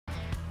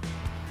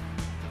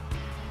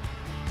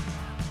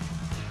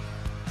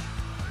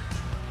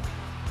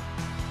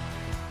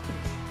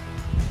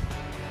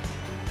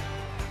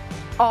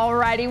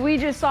Alrighty, we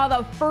just saw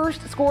the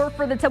first score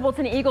for the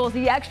Templeton Eagles.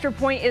 The extra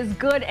point is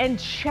good, and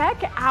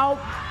check out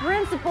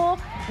Principal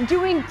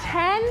doing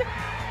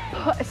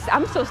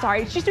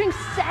she's doing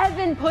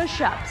 7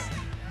 push-ups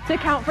to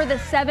count for the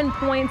 7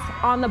 points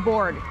on the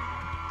board,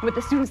 with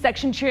the student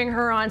section cheering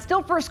her on.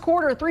 Still first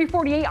quarter,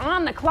 3:48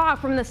 on the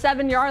clock from the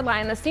 7-yard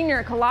line. The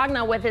senior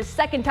Kalagna with his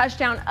second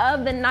touchdown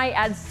of the night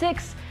adds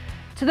 6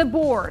 to the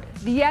board.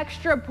 The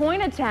extra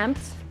point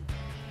attempt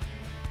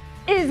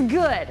is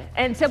good,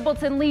 and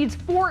Templeton leads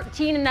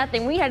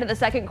 14-0. We head to the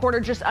second quarter,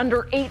 just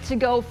under 8 to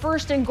go.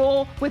 First and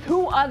goal with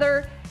who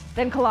other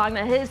than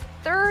Kalagna. His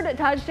 3rd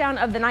touchdown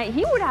of the night.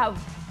 He would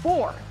have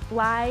 4.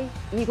 Fly,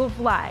 Eagle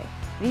fly.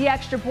 The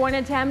extra point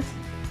attempt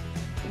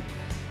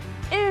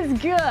is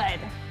good,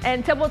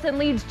 and Templeton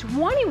leads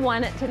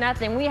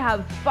 21-0. We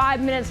have 5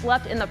 minutes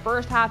left in the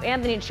first half.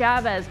 Anthony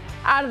Chavez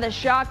out of the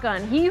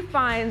shotgun. He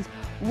finds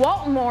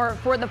Waltmore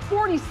for the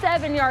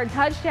 47-yard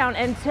touchdown,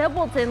 and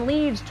Templeton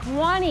leads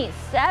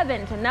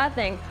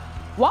 27-0.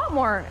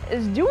 Waltmore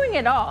is doing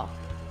it all.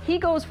 He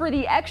goes for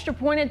the extra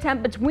point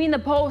attempt between the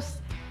posts,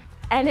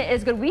 and it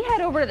is good. We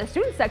head over to the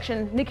student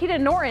section. Nikita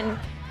Norton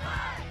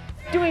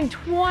doing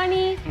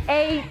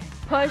 28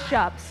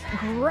 push-ups.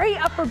 Great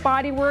upper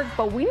body work,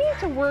 but we need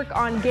to work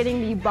on getting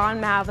the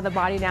bottom half of the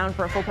body down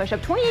for a full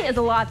push-up. 28 is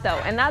a lot though,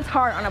 and that's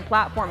hard on a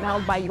platform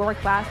held by your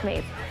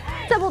classmates.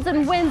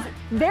 Templeton wins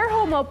their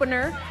home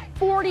opener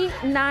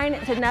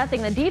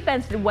 49-0. The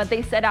defense did what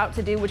they set out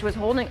to do, which was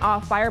holding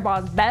off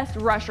Fireball's best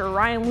rusher,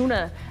 Ryan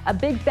Luna, a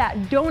big fat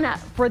donut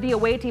for the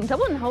away team.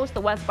 Templeton hosts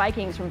the West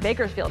Vikings from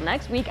Bakersfield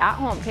next week at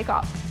home.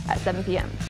 Kickoff at 7 p.m.